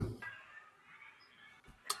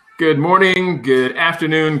Good morning, good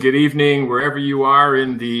afternoon, good evening, wherever you are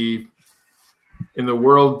in the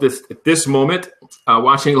world at this moment,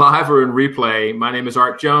 watching live or in replay. My name is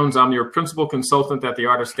Art Jones. I'm your principal consultant at The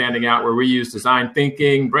Art of Standing Out, where we use design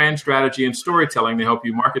thinking, brand strategy, and storytelling to help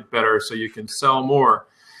you market better so you can sell more.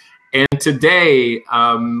 And today,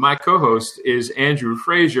 my co-host is Andrew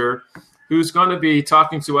Frazier, who's going to be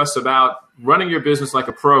talking to us about running your business like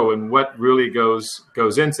a pro and what really goes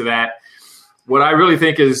into that. What I really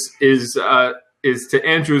think is to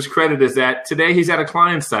Andrew's credit is that today he's at a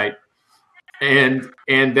client site, and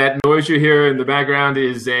that noise you hear in the background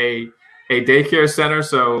is a daycare center.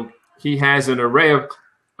 So he has an array of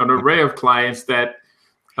clients that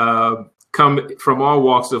come from all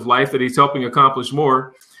walks of life that he's helping accomplish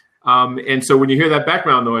more. And so when you hear that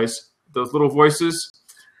background noise, those little voices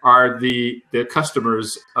are the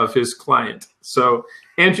customers of his client. So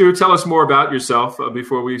Andrew, tell us more about yourself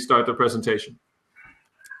before we start the presentation.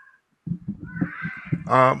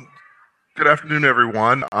 Good afternoon,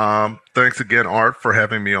 everyone. Thanks again, Art, for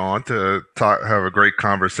having me on to have a great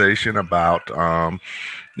conversation about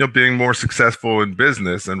being more successful in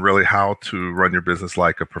business and really how to run your business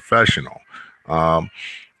like a professional.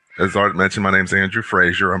 As Art mentioned, my name is Andrew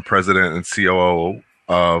Frazier. I'm president and COO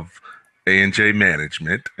of A&J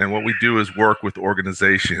Management, and what we do is work with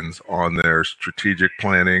organizations on their strategic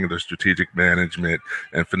planning, their strategic management,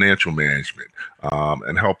 and financial management,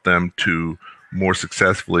 and help them to more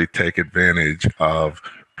successfully take advantage of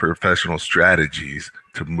professional strategies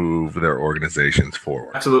to move their organizations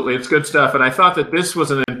forward. Absolutely. It's good stuff. And I thought that this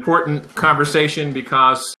was an important conversation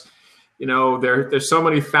because, there's so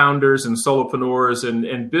many founders and solopreneurs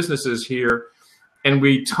and businesses here. And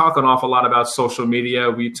we talk an awful lot about social media.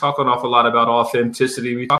 We talk an awful lot about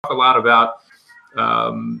authenticity. We talk a lot about,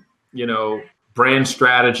 brand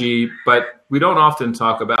strategy, but we don't often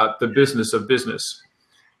talk about the business of business.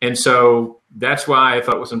 And so that's why I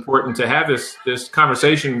thought it was important to have this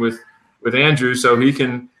conversation with Andrew, so he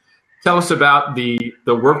can tell us about the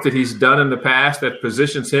work that he's done in the past that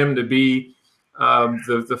positions him to be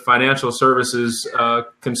the financial services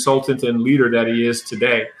consultant and leader that he is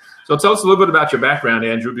today. So tell us a little bit about your background,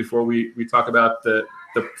 Andrew, before we talk about the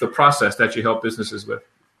process that you help businesses with.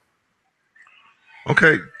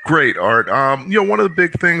 Okay, great, Art. One of the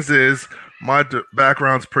big things is my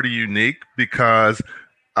background's pretty unique because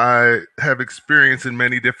I have experience in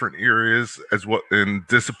many different areas as well, in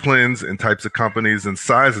disciplines and types of companies and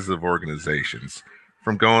sizes of organizations.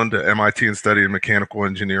 From going to MIT and studying mechanical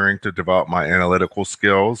engineering to develop my analytical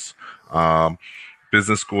skills,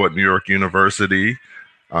 business school at New York University,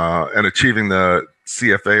 and achieving the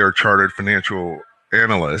CFA or Chartered Financial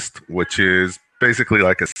Analyst, which is basically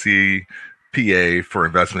like a CPA for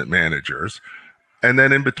investment managers. And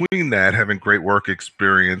then in between that, having great work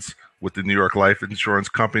experience with the New York Life Insurance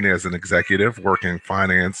Company as an executive, working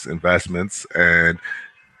finance, investments, and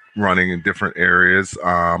running in different areas,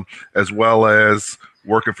 as well as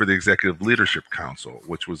working for the Executive Leadership Council,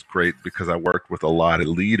 which was great because I worked with a lot of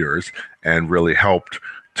leaders and really helped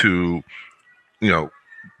to,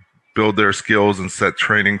 build their skills and set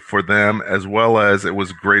training for them, as well as it was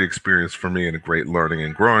a great experience for me and a great learning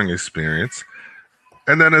and growing experience.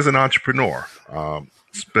 And then as an entrepreneur, had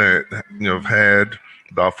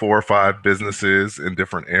about 4 or 5 businesses in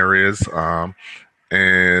different areas. I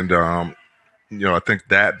think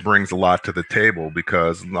that brings a lot to the table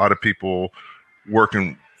because a lot of people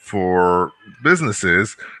working for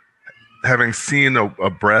businesses, having seen a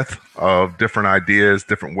breadth of different ideas,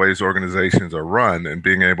 different ways organizations are run, and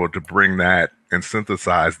being able to bring that and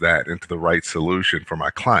synthesize that into the right solution for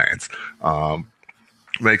my clients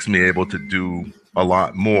makes me able to do a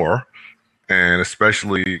lot more, and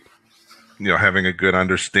especially having a good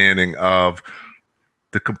understanding of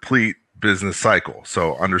the complete business cycle.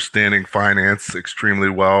 So understanding finance extremely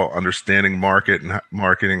well, understanding marketing,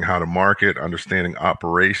 how to market, understanding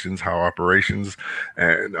operations,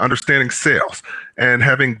 and understanding sales. And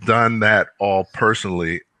having done that all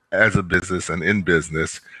personally as a business and in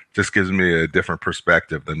business just gives me a different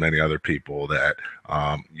perspective than many other people that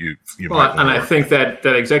you might. And I think that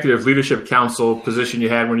Executive Leadership Council position you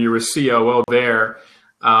had when you were COO there,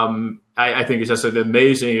 I think it's just an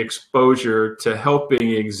amazing exposure to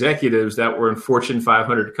helping executives that were in Fortune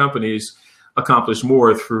 500 companies accomplish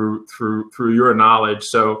more through your knowledge.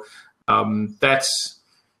 So you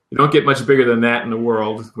don't get much bigger than that in the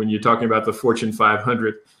world when you're talking about the Fortune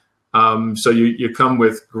 500. So you come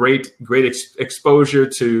with great exposure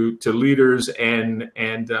to leaders and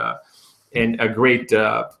a great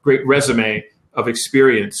resume of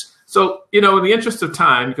experience. So, in the interest of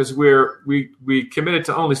time, because we committed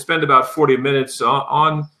to only spend about 40 minutes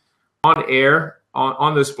on air,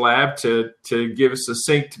 on this blab to give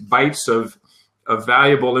succinct bites of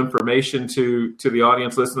valuable information to the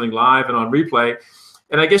audience listening live and on replay.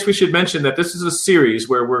 And I guess we should mention that this is a series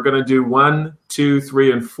where we're going to do 1, 2,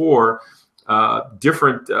 3, and 4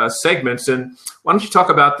 different segments. And why don't you talk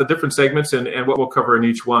about the different segments and what we'll cover in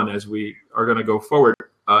each one as we are going to go forward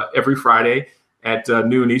every Friday at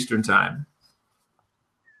noon Eastern time.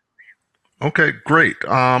 Okay, great.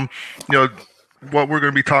 What we're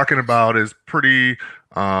going to be talking about is pretty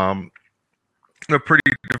diverse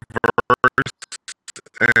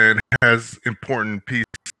and has important pieces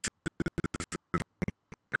and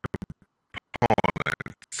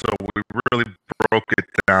components. So we really broke it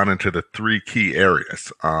down into the 3 key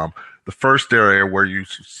areas. The first area where you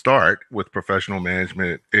start with professional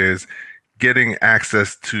management is getting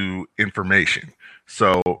access to information.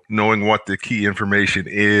 So knowing what the key information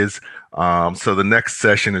is. So the next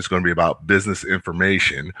session is going to be about business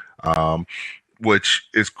information, which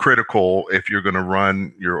is critical if you're going to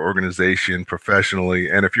run your organization professionally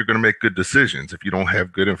and if you're going to make good decisions. If you don't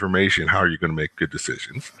have good information, how are you going to make good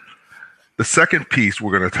decisions? The second piece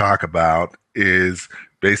we're going to talk about is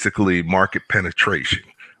basically market penetration.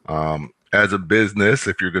 As a business,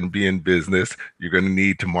 if you're going to be in business, you're going to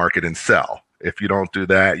need to market and sell. If you don't do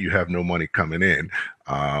that, you have no money coming in.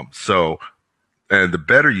 And the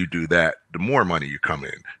better you do that, the more money you come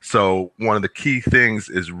in. So one of the key things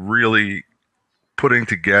is really putting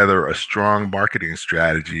together a strong marketing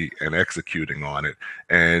strategy and executing on it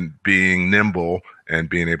and being nimble and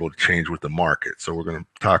being able to change with the market. So we're going to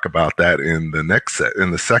talk about that in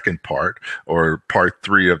the second part, or part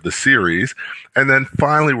 3 of the series. And then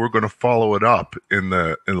finally, we're going to follow it up in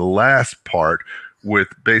the last part with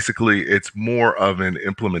basically it's more of an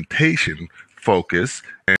implementation focus,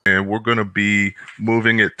 and we're going to be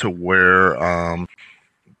moving it to where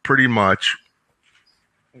pretty much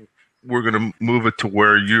we're going to move it to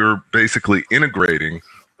where you're basically integrating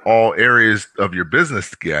all areas of your business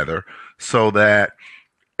together so that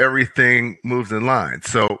everything moves in line.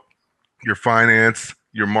 So your finance,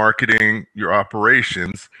 your marketing, your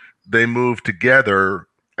operations, they move together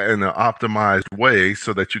in an optimized way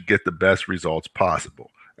so that you get the best results possible.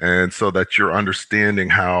 And so that you're understanding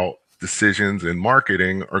how decisions in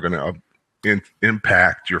marketing are going to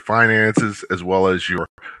impact your finances as well as your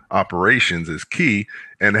operations is key.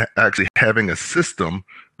 And actually having a system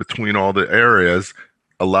between all the areas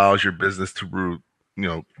allows your business to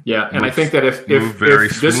and I think that if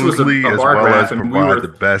this was a bar graph and we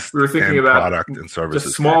were thinking about product and services,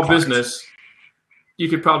 the small business, you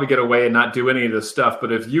could probably get away and not do any of this stuff.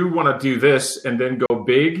 But if you want to do this and then go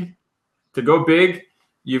big,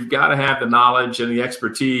 you've got to have the knowledge and the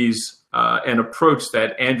expertise and approach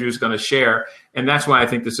that Andrew's going to share. And that's why I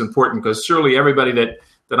think this is important, because surely everybody that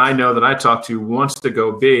I know that I talk to wants to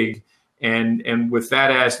go big. And with that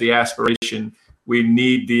as the aspiration, we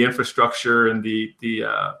need the infrastructure and the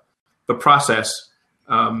process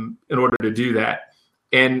in order to do that.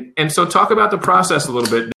 And so talk about the process a little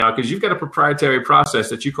bit now, because you've got a proprietary process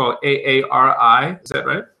that you call AARI. Is that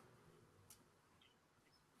right?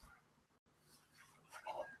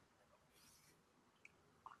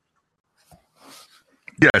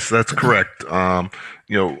 Yes, that's correct.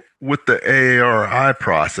 With the AARI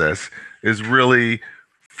process is really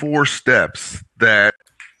 4 steps that,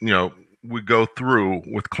 we go through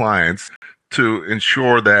with clients to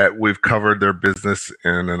ensure that we've covered their business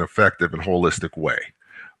in an effective and holistic way.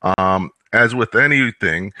 As with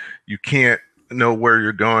anything, you can't know where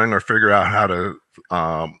you're going or figure out how to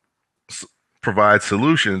provide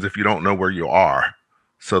solutions if you don't know where you are.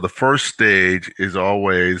 So the first stage is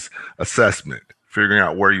always assessment, figuring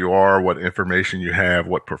out where you are, what information you have,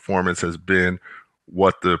 what performance has been,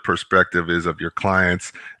 what the perspective is of your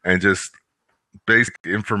clients, and just basic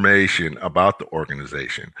information about the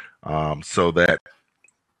organization, so that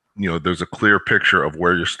there's a clear picture of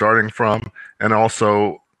where you're starting from, and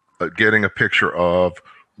also getting a picture of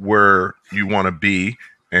where you want to be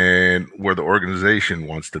and where the organization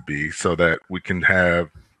wants to be, so that we can have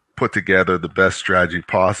put together the best strategy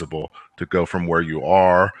possible to go from where you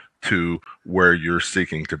are to where you're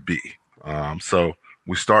seeking to be. So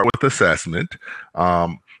we start with assessment.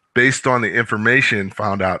 Based on the information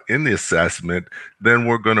found out in the assessment, then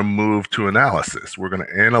we're going to move to analysis. We're going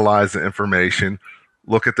to analyze the information,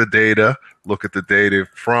 look at the data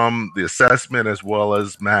from the assessment, as well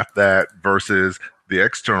as map that versus the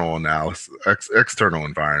external analysis, external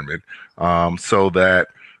environment, so that,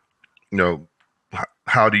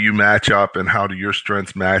 how do you match up and how do your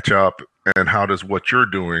strengths match up and how does what you're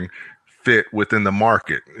doing fit within the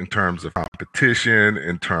market in terms of competition,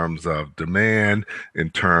 in terms of demand,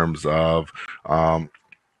 in terms of,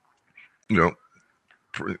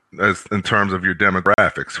 as in terms of your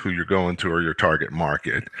demographics, who you're going to or your target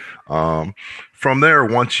market. From there,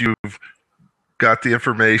 once you've got the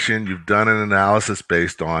information, you've done an analysis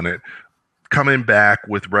based on it, coming back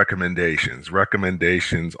with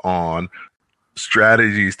recommendations on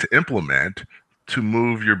strategies to implement to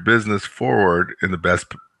move your business forward in the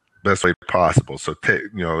best way possible. So,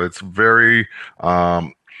 it's very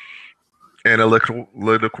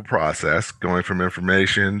analytical process, going from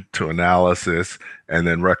information to analysis and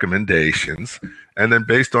then recommendations. And then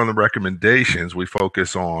based on the recommendations, we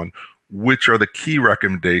focus on which are the key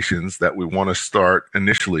recommendations that we want to start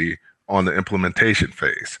initially on the implementation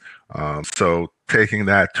phase. So taking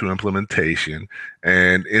that to implementation,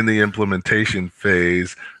 and in the implementation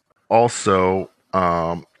phase, also,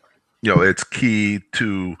 it's key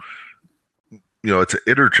to, it's an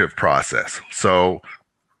iterative process. So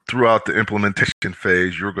throughout the implementation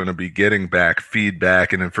phase, you're going to be getting back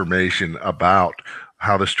feedback and information about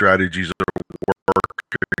how the strategies are working,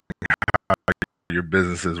 how your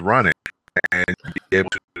business is running, and be able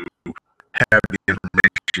to have the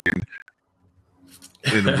information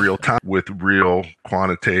in real time with real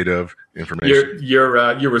quantitative information.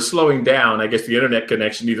 You were slowing down. I guess the internet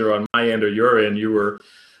connection, either on my end or your end, you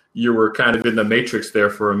were kind of in the matrix there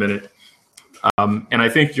for a minute. And I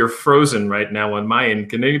think you're frozen right now on my end.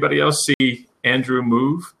 Can anybody else see Andrew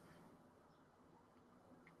move?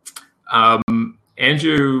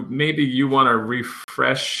 Andrew, maybe you want to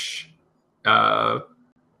refresh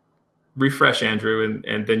Andrew,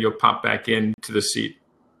 and then you'll pop back into the seat.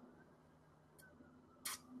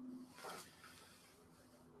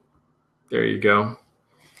 There you go.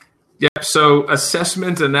 Yep. So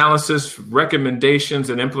assessment, analysis, recommendations,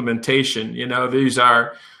 and implementation. These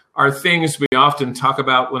are things we often talk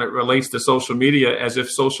about when it relates to social media, as if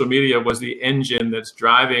social media was the engine that's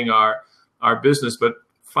driving our business. But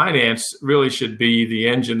finance really should be the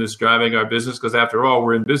engine that's driving our business, because after all,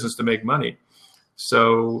 we're in business to make money.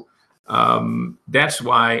 So that's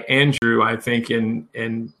why Andrew, I think, in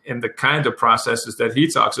the kind of processes that he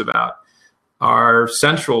talks about are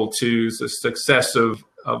central to the success of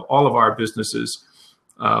all of our businesses.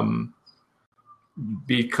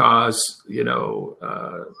 Because a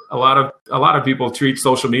lot of people treat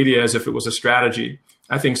social media as if it was a strategy.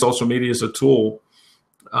 I think social media is a tool,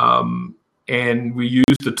 and we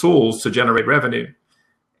use the tools to generate revenue.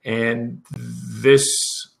 And this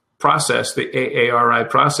process, the AARI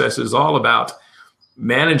process, is all about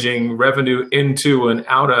managing revenue into and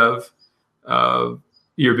out of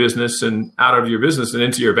your business, and out of your business and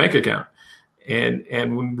into your bank account. And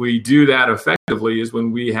when we do that effectively is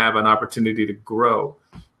when we have an opportunity to grow.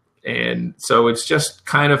 And so it's just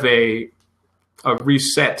kind of a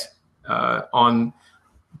reset on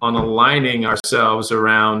aligning ourselves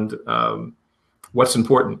around what's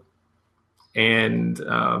important. And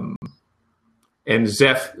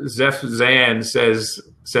Zeph Zan says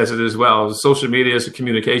it as well. Social media is a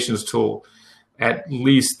communications tool. At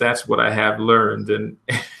least that's what I have learned. And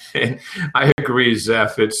I agree,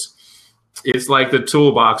 Zeph. It's like the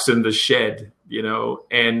toolbox in the shed,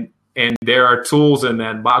 and there are tools in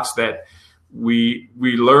that box that we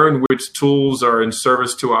learn which tools are in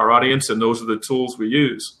service to our audience, and those are the tools we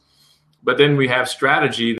use. But then we have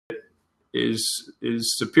strategy that is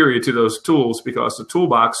superior to those tools, because the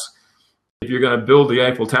toolbox, if you're going to build the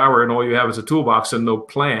Eiffel Tower and all you have is a toolbox and no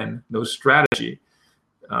plan, no strategy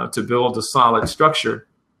to build a solid structure,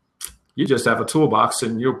 you just have a toolbox,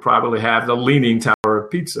 and you'll probably have the Leaning Tower of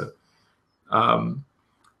Pizza.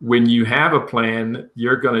 When you have a plan,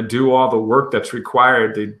 you're going to do all the work that's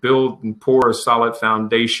required to build and pour a solid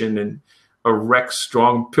foundation and erect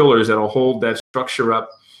strong pillars that'll hold that structure up,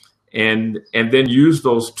 and then use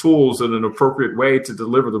those tools in an appropriate way to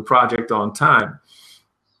deliver the project on time.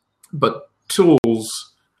 But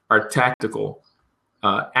tools are tactical.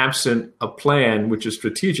 Absent a plan, which is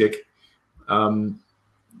strategic,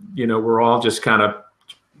 we're all just kind of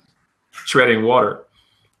treading water.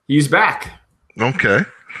 He's back. Okay.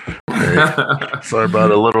 Sorry about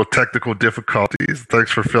a little technical difficulties. Thanks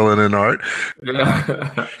for filling in, Art.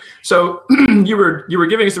 Yeah. So you were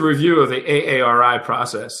giving us a review of the AARI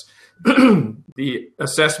process, the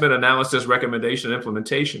assessment, analysis, recommendation, and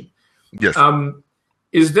implementation. Yes.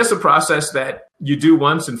 Is this a process that you do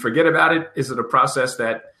once and forget about it? Is it a process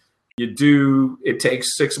that it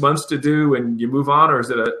takes 6 months to do and you move on? Or is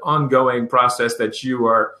it an ongoing process that you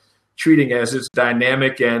are treating as it's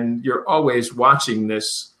dynamic and you're always watching the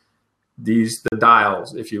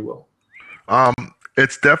dials, if you will?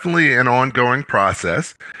 It's definitely an ongoing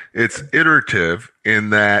process. It's iterative in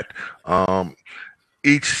that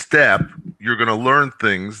each step you're going to learn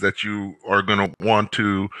things that you are going to want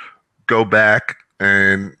to go back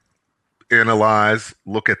and analyze,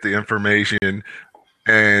 look at the information,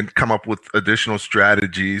 and come up with additional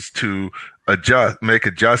strategies to make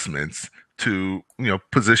adjustments to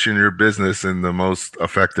position your business in the most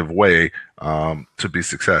effective way to be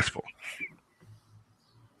successful.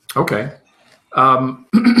 Okay. And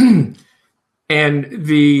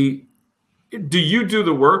do you do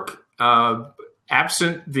the work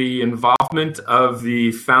absent the involvement of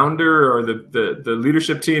the founder or the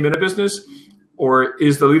leadership team in a business, or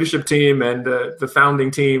is the leadership team and the founding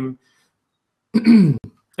team an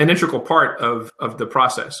integral part of the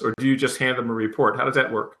process, or do you just hand them a report? How does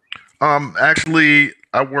that work? Actually,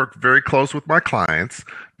 I work very close with my clients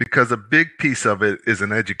because a big piece of it is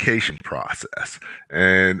an education process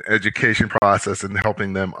and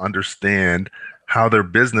helping them understand how their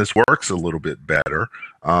business works a little bit better.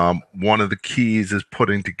 One of the keys is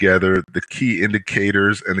putting together the key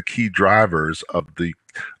indicators and the key drivers of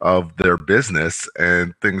their business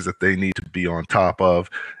and things that they need to be on top of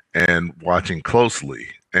and watching closely.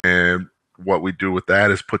 And what we do with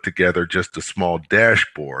that is put together just a small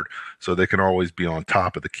dashboard so they can always be on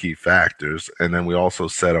top of the key factors. And then we also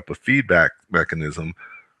set up a feedback mechanism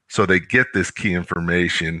so they get this key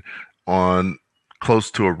information on close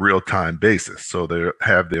to a real-time basis. So they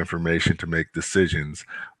have the information to make decisions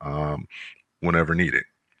whenever needed.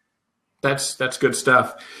 That's good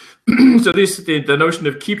stuff. So the notion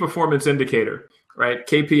of key performance indicator, right?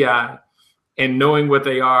 KPI, and knowing what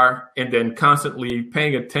they are and then constantly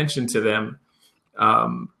paying attention to them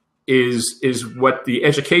is what the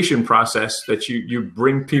education process that you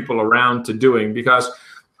bring people around to doing. Because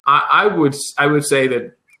I would say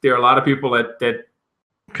that there are a lot of people that okay,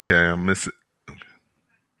 I miss it.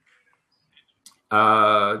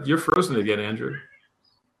 You're frozen again, Andrew.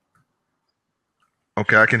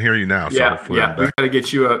 Okay, I can hear you now. So yeah. We've got to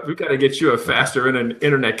get you a faster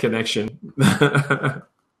internet connection.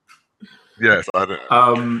 Yes, I do.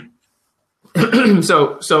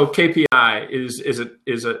 So KPI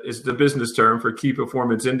is the business term for key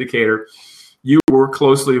performance indicator. You work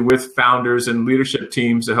closely with founders and leadership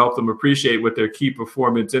teams to help them appreciate what their key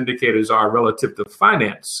performance indicators are relative to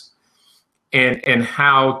finance, and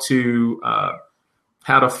how to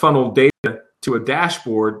funnel data to a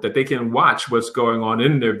dashboard that they can watch what's going on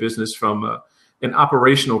in their business from an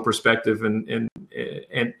operational perspective, and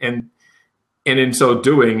in so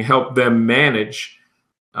doing, help them manage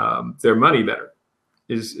their money better.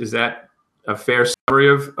 Is that a fair summary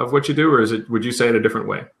of what you do, or would you say it a different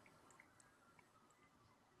way?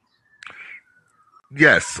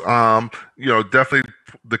 Yes, definitely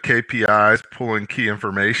the KPIs, pulling key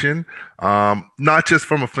information, not just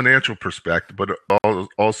from a financial perspective, but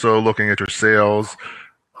also looking at your sales,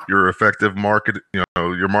 your effective market,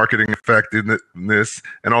 your marketing effectiveness,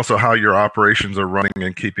 and also how your operations are running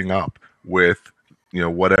and keeping up with,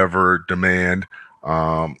 whatever demand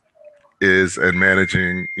is, and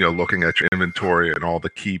managing, looking at your inventory and all the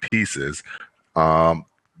key pieces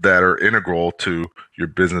that are integral to your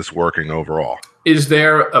business working overall. Is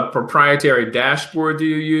there a proprietary dashboard do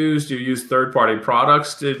you use? Do you use third-party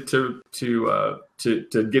products to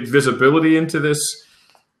get visibility into this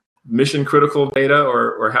mission-critical data,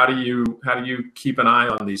 or how do you keep an eye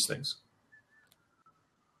on these things?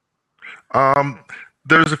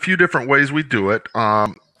 There's a few different ways we do it.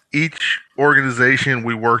 Each organization,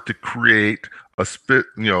 we work to create a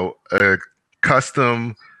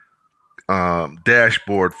custom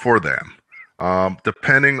dashboard for them.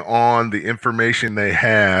 Depending on the information they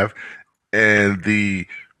have and the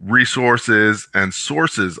resources and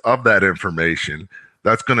sources of that information,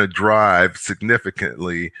 that's going to drive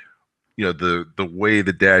significantly, the way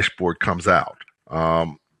the dashboard comes out.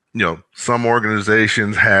 Some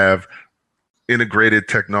organizations have integrated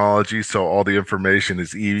technology, so all the information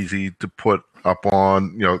is easy to put up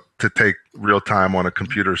on, to take real time on a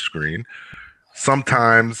computer screen.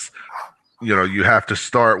 Sometimes, you have to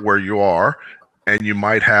start where you are, and you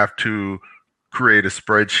might have to create a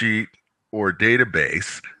spreadsheet or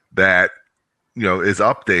database that, is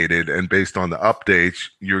updated, and based on the updates,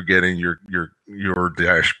 you're getting your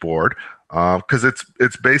dashboard, because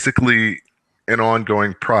it's basically an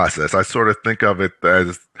ongoing process. I sort of think of it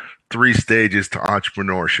as 3 stages to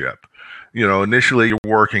entrepreneurship. Initially you're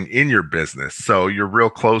working in your business, so you're real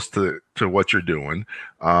close to what you're doing.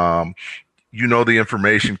 The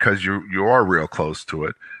information because you are real close to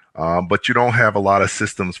it, but you don't have a lot of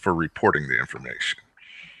systems for reporting the information.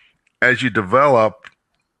 As you develop,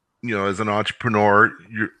 as an entrepreneur,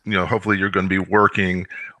 hopefully you're going to be working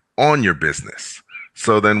on your business.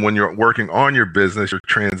 So then when you're working on your business, you're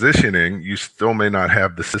transitioning, you still may not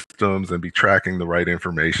have the systems and be tracking the right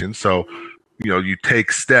information. So, you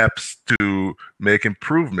take steps to make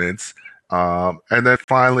improvements. And then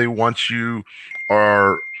finally, once you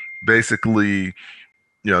are basically,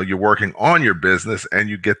 you're working on your business and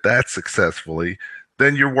you get that successfully,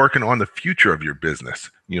 then you're working on the future of your business.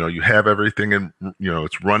 You have everything in,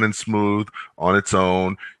 it's running smooth on its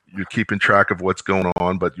own. You're keeping track of what's going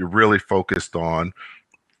on, but you're really focused on,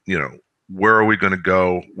 where are we going to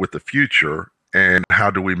go with the future and how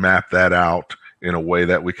do we map that out in a way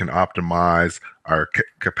that we can optimize our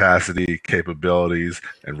capacity, capabilities,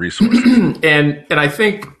 and resources. And I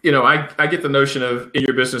think, I get the notion of in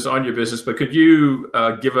your business, on your business, but could you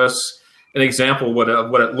give us an example what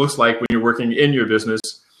it looks like when you're working in your business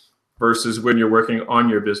versus when you're working on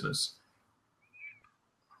your business?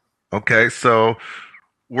 Okay, so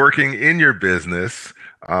working in your business,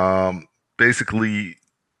 basically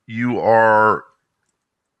you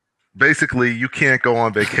can't go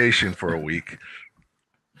on vacation for a week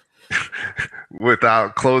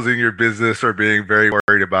without closing your business or being very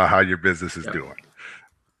worried about how your business is doing.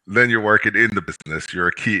 Then you're working in the business. You're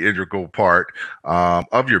a key integral part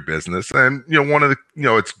of your business. And, one of the,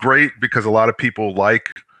 it's great because a lot of people like,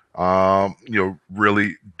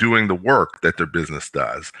 really doing the work that their business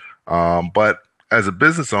does. But as a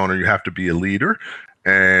business owner, you have to be a leader,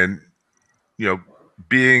 and,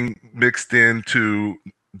 being mixed into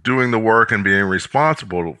doing the work and being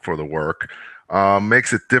responsible for the work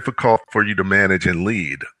makes it difficult for you to manage and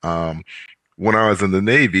lead. When I was in the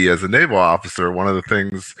Navy as a naval officer, one of the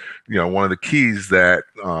things, one of the keys that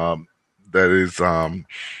is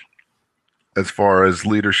as far as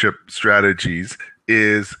leadership strategies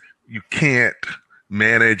is you can't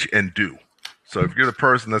manage and do. So if you're the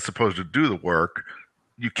person that's supposed to do the work,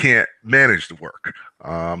 you can't manage the work.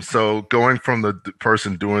 So going from the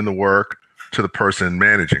person doing the work to the person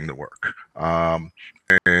managing the work,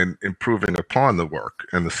 and improving upon the work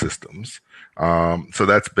and the systems. So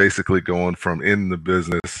that's basically going from in the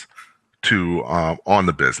business to on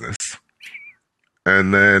the business.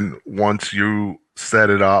 And then once you set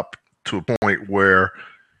it up to a point where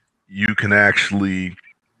you can actually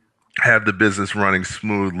have the business running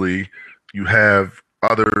smoothly, you have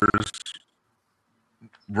others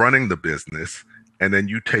running the business, and then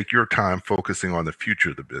you take your time focusing on the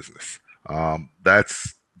future of the business.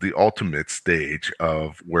 That's the ultimate stage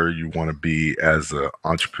of where you want to be as an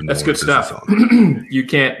entrepreneur. That's good stuff. You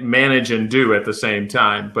can't manage and do at the same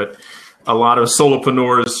time, but a lot of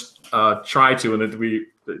solopreneurs try to, and we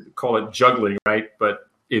call it juggling, right? But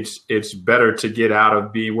it's better to get out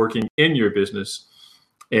of working in your business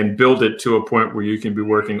and build it to a point where you can be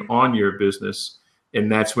working on your business. And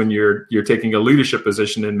that's when you're taking a leadership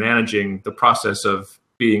position and managing the process of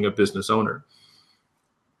being a business owner.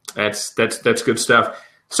 That's good stuff.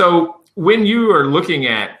 So when you are looking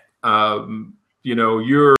at, in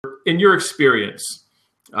your experience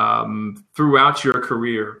throughout your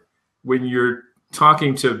career, when you're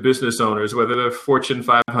talking to business owners, whether they're Fortune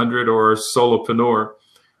 500 or solopreneur,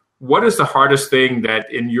 what is the hardest thing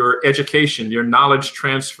that in your education, your knowledge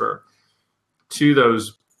transfer to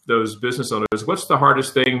those business owners, what's the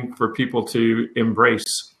hardest thing for people to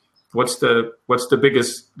embrace? What's the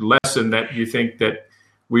biggest lesson that you think that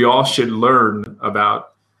we all should learn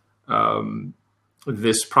about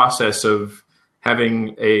this process of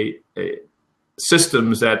having a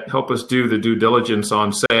systems that help us do the due diligence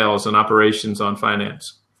on sales and operations on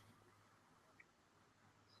finance?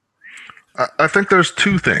 I think there's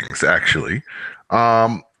two things, actually.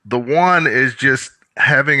 The one is just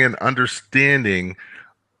having an understanding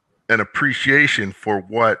and appreciation for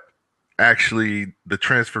what actually the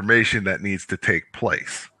transformation that needs to take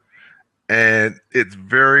place. And it's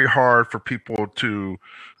very hard for people to,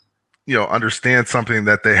 understand something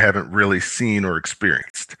that they haven't really seen or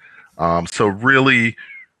experienced. So really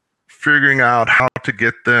figuring out how to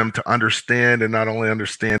get them to understand, and not only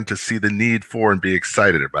understand, to see the need for and be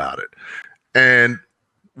excited about it. And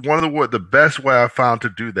one of the best way I found to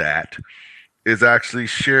do that is actually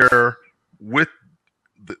share with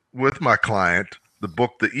my client the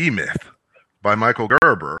book, The E-Myth, by Michael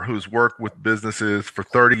Gerber, who's worked with businesses for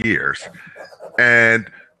 30 years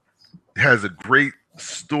and has a great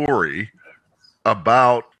story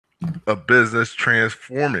about a business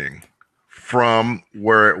transforming from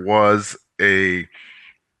where it was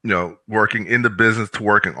working in the business to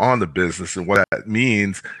working on the business, and what that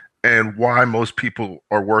means, and why most people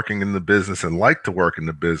are working in the business and like to work in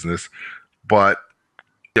the business, but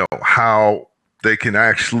how they can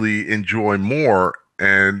actually enjoy more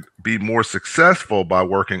and be more successful by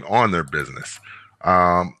working on their business.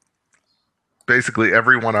 Basically,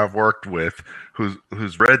 everyone I've worked with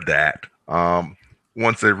who's read that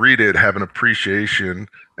once they read it, have an appreciation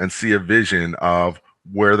and see a vision of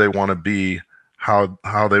where they want to be, how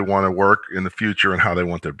they want to work in the future, and how they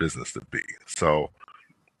want their business to be. So,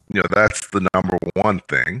 that's the number one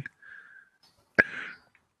thing.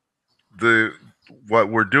 What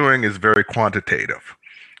we're doing is very quantitative.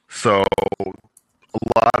 So a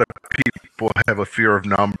lot of people have a fear of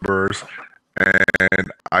numbers,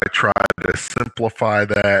 and I try to simplify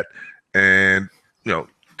that and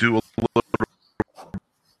do a little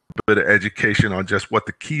bit of education on just what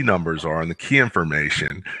the key numbers are and the key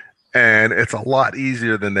information. And it's a lot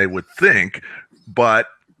easier than they would think. But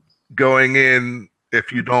going in,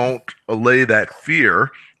 if you don't allay that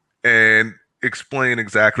fear and explain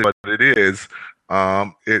exactly what it is,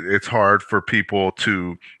 it's hard for people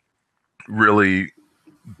to really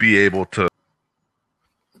be able to.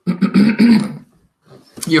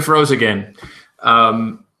 You froze again.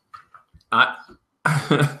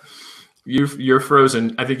 You're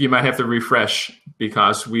frozen. I think you might have to refresh,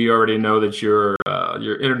 because we already know that your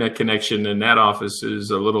internet connection in that office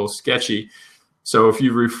is a little sketchy. So if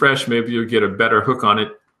you refresh, maybe you'll get a better hook on it,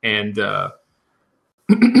 and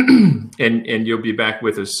and you'll be back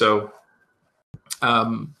with us. So,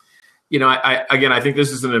 I think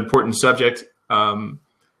this is an important subject.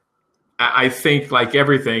 I think, like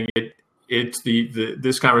everything, it's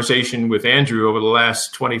this conversation with Andrew over the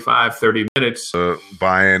last 25, 30 minutes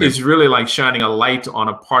is really like shining a light on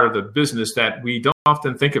a part of the business that we don't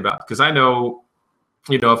often think about. Because I know,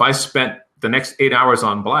 if I spent the next 8 hours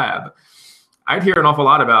on Blab, I'd hear an awful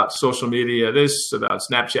lot about social media, this, about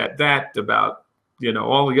Snapchat, that, about,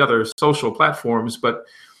 all the other social platforms. But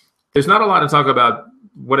there's not a lot to talk about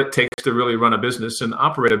what it takes to really run a business and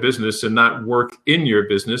operate a business and not work in your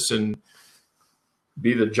business and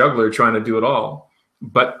be the juggler trying to do it all,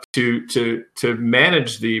 but to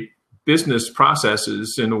manage the business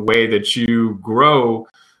processes in a way that you grow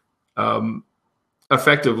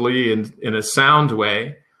effectively and in a sound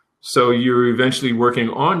way. So you're eventually working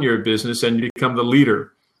on your business and you become the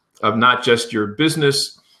leader of not just your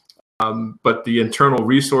business, but the internal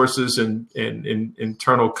resources and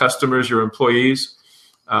internal customers, your employees,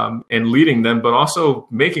 and leading them, but also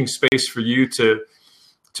making space for you to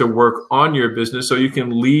work on your business so you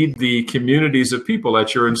can lead the communities of people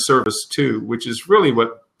that you're in service to, which is really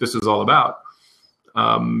what this is all about.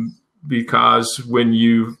 Because when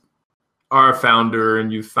you are a founder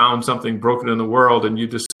and you found something broken in the world and you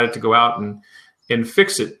decided to go out and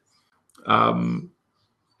fix it,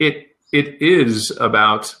 it is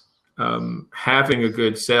about having a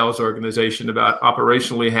good sales organization, about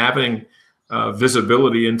operationally having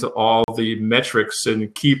visibility into all the metrics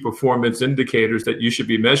and key performance indicators that you should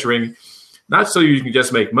be measuring, not so you can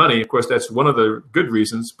just make money. Of course, that's one of the good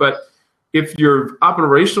reasons. But if you're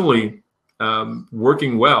operationally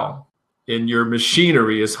working well and your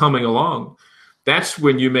machinery is humming along, that's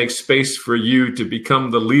when you make space for you to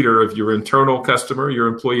become the leader of your internal customer, your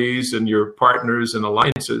employees, and your partners and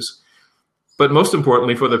alliances. But most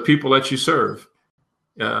importantly, for the people that you serve,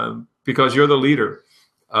 because you're the leader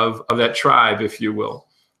of that tribe, if you will.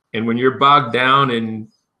 And when you're bogged down in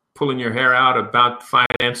pulling your hair out about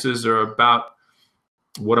finances or about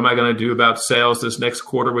what am I going to do about sales this next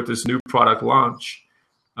quarter with this new product launch,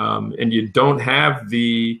 and you don't have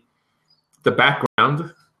the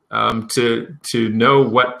background to know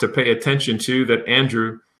what to pay attention to that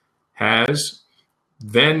Andrew has,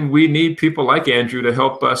 then we need people like Andrew to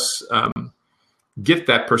help us get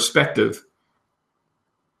that perspective.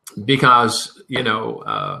 Because,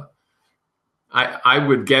 I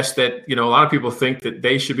would guess that, a lot of people think that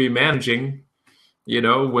they should be managing,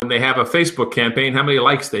 when they have a Facebook campaign, how many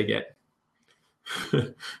likes they get,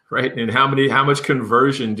 right? And how much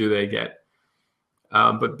conversion do they get?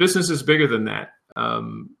 But business is bigger than that.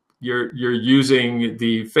 You're using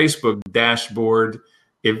the Facebook dashboard.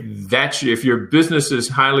 If your business is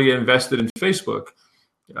highly invested in Facebook,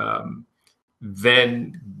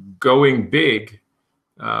 then going big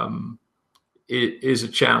it is a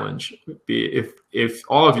challenge. If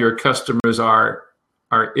all of your customers are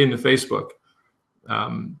in Facebook,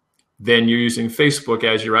 then you're using Facebook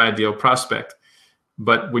as your ideal prospect.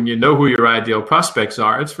 But when you know who your ideal prospects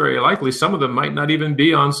are, it's very likely some of them might not even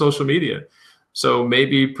be on social media. So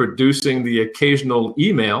maybe producing the occasional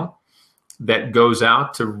email that goes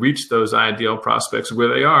out to reach those ideal prospects where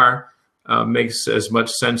they are makes as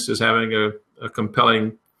much sense as having a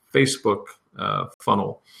compelling Facebook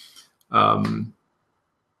funnel.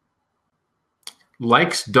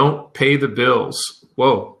 Likes don't pay the bills.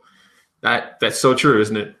 Whoa, that's so true,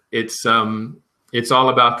 isn't it? It's all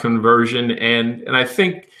about conversion, and I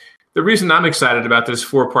think the reason I'm excited about this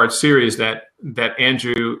 4-part series that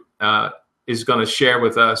Andrew is going to share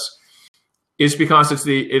with us is because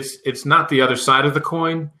it's not the other side of the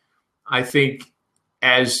coin. I think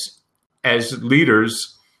as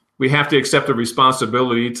leaders, we have to accept the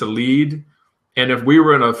responsibility to lead. And if we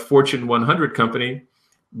were in a Fortune 100 company,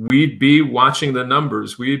 we'd be watching the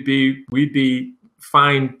numbers. We'd be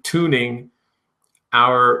fine tuning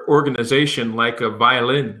our organization like a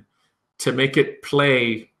violin to make it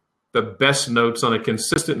play the best notes on a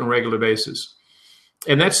consistent and regular basis.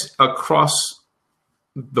 And that's across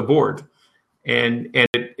the board. And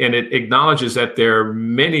it acknowledges that there are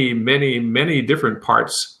many, many, many different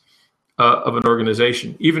parts of an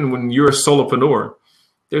organization. Even when you're a solopreneur,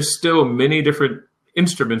 there's still many different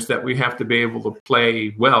instruments that we have to be able to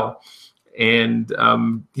play well. And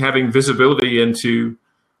having visibility into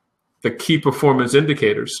the key performance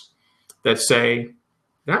indicators that say,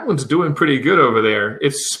 that one's doing pretty good over there.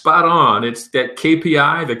 It's spot on. It's that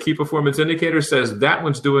KPI, the key performance indicator, says that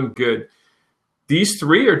one's doing good. These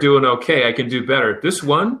three are doing okay. I can do better. This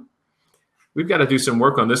one, we've got to do some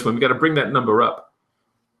work on this one. We've got to bring that number up.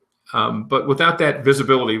 But without that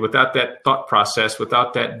visibility, without that thought process,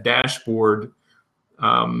 without that dashboard,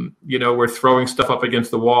 we're throwing stuff up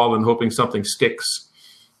against the wall and hoping something sticks.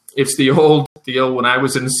 It's the old when I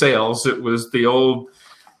was in sales, it was the old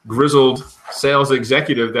grizzled sales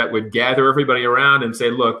executive that would gather everybody around and say,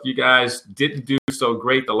 look, you guys didn't do so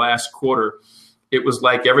great the last quarter. It was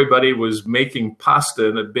like everybody was making pasta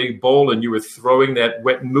in a big bowl and you were throwing that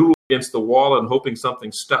wet noodle against the wall and hoping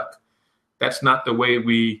something stuck. That's not the way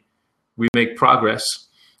we make progress.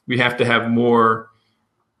 We have to have more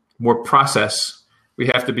process. We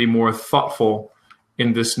have to be more thoughtful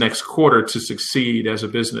in this next quarter to succeed as a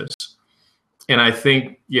business. And I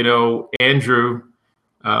think, Andrew,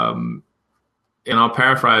 and I'll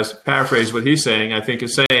paraphrase what he's saying, I think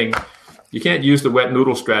is saying, you can't use the wet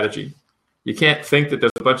noodle strategy. You can't think that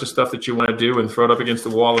there's a bunch of stuff that you want to do and throw it up against the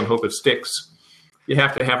wall and hope it sticks. You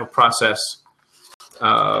have to have a process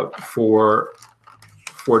for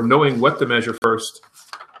knowing what to measure first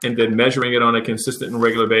and then measuring it on a consistent and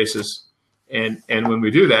regular basis. And when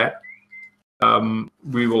we do that,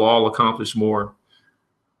 we will all accomplish more.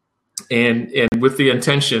 And with the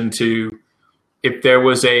intention to, if there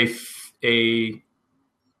was a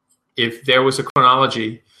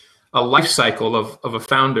chronology, a life cycle of a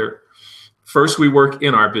founder, first we work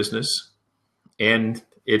in our business, and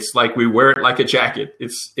it's like we wear it like a jacket.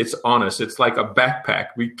 It's on us. It's like a backpack.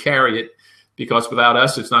 We carry it because without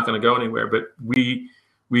us, it's not going to go anywhere. But we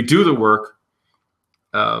do the work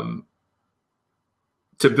to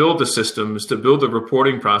build the systems, to build the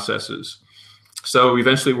reporting processes. So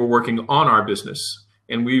eventually we're working on our business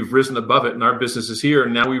and we've risen above it and our business is here.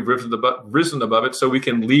 And now we've risen above it so we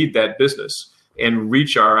can lead that business and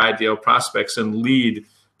reach our ideal prospects and lead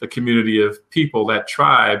the community of people, that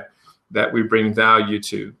tribe that we bring value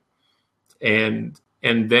to. And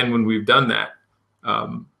then when we've done that,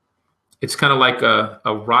 it's kind of like a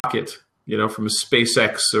rocket, from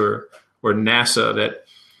SpaceX or NASA, that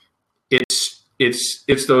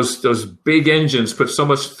it's those big engines put so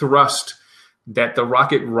much thrust that the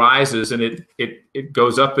rocket rises and it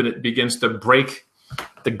goes up and it begins to break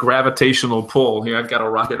the gravitational pull. Here, I've got a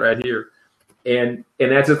rocket right here. And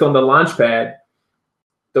as it's on the launch pad,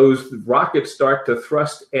 those rockets start to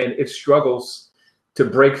thrust and it struggles to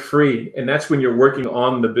break free. And that's when you're working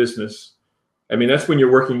on the business. I mean, that's when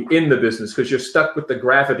you're working in the business because you're stuck with the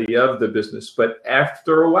gravity of the business. But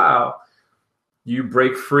after a while, you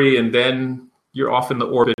break free and then you're off in the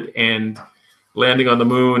orbit and landing on the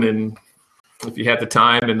moon. And if you had the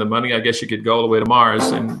time and the money, I guess you could go all the way to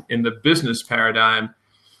Mars. And in the business paradigm,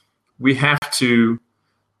 we have to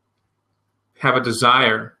have a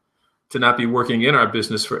desire to not be working in our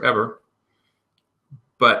business forever,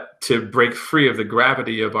 but to break free of the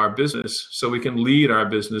gravity of our business so we can lead our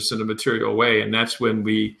business in a material way. And that's when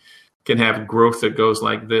we can have growth that goes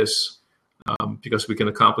like this, because we can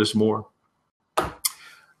accomplish more.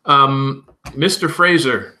 Mr.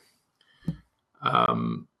 Frazier,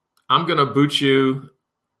 I'm going to boot you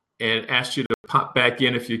and ask you to pop back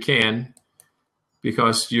in if you can,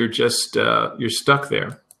 because you're just you're stuck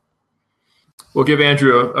there. We'll give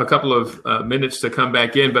Andrew a couple of minutes to come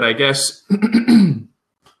back in, but I guess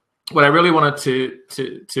what I really wanted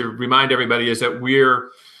to remind everybody is that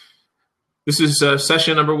this is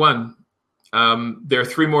session number 1. There are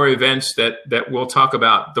 3 more events that we'll talk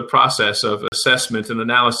about the process of assessment and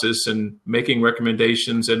analysis and making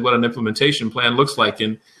recommendations and what an implementation plan looks like.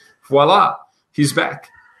 And voila, he's back.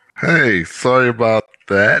 Hey, sorry about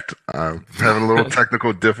that. I'm having a little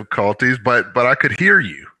technical difficulties, but I could hear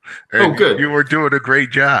you. Oh, and good. you were doing a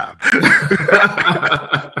great job.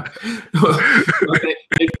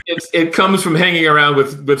 It comes from hanging around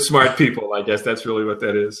with smart people. I guess that's really what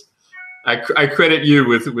that is. I credit you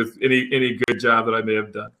with any good job that I may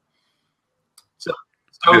have done.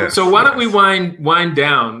 So why don't we wind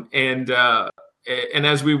down, and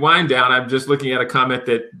as we wind down, I'm just looking at a comment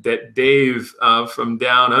that Dave from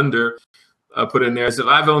Down Under put in there. Said,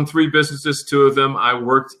 I've owned 3 businesses. 2 of them I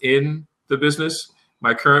worked in the business.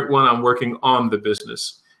 My current one, I'm working on the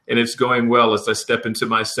business, and it's going well as I step into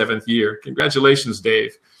my 7th year. Congratulations,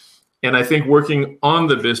 Dave. And I think working on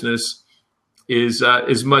the business is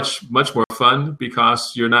much more fun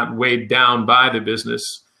because you're not weighed down by the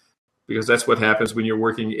business, because that's what happens when you're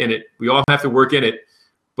working in it. We all have to work in it,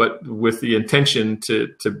 but with the intention to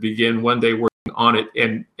begin one day working on it,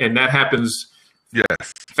 and that happens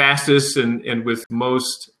fastest and with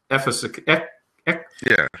most efficacy.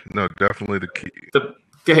 Yeah, no, definitely the key. Go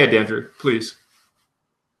ahead, Andrew, please.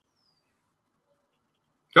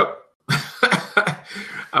 Oh.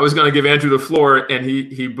 I was going to give Andrew the floor, and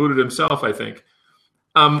he booted himself, I think.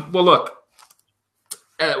 Well, look,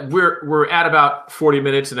 we're at about 40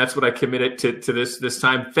 minutes, and that's what I committed to this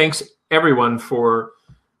time. Thanks, everyone, for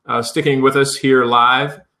sticking with us here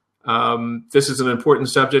live. This is an important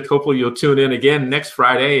subject. Hopefully, you'll tune in again next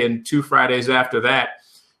Friday and 2 Fridays after that,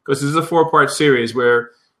 because this is a 4-part series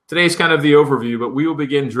where today's kind of the overview, but we will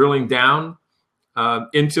begin drilling down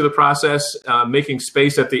into the process, making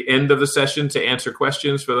space at the end of the session to answer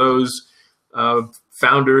questions for those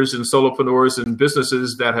founders and solopreneurs and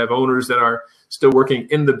businesses that have owners that are still working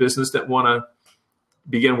in the business that want to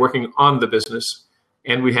begin working on the business.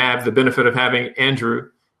 And we have the benefit of having Andrew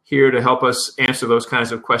here to help us answer those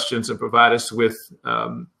kinds of questions and provide us with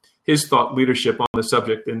his thought leadership on the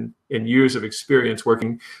subject and years of experience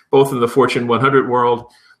working both in the Fortune 100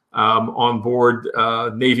 world, on board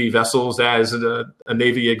Navy vessels as a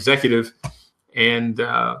Navy executive, and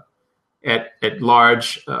at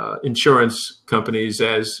large insurance companies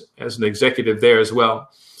as an executive there as well.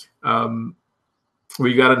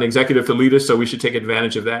 We got an executive to lead us, so we should take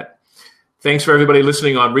advantage of that. Thanks for everybody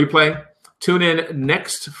listening on replay. Tune in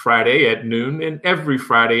next Friday at noon and every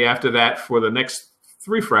Friday after that for the next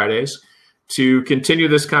 3 Fridays to continue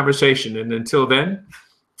this conversation. And until then,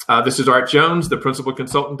 this is Art Jones, the principal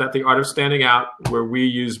consultant at The Art of Standing Out, where we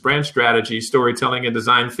use brand strategy, storytelling, and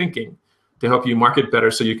design thinking to help you market better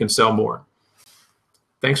so you can sell more.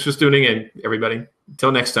 Thanks for tuning in, everybody.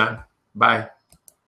 Until next time. Bye.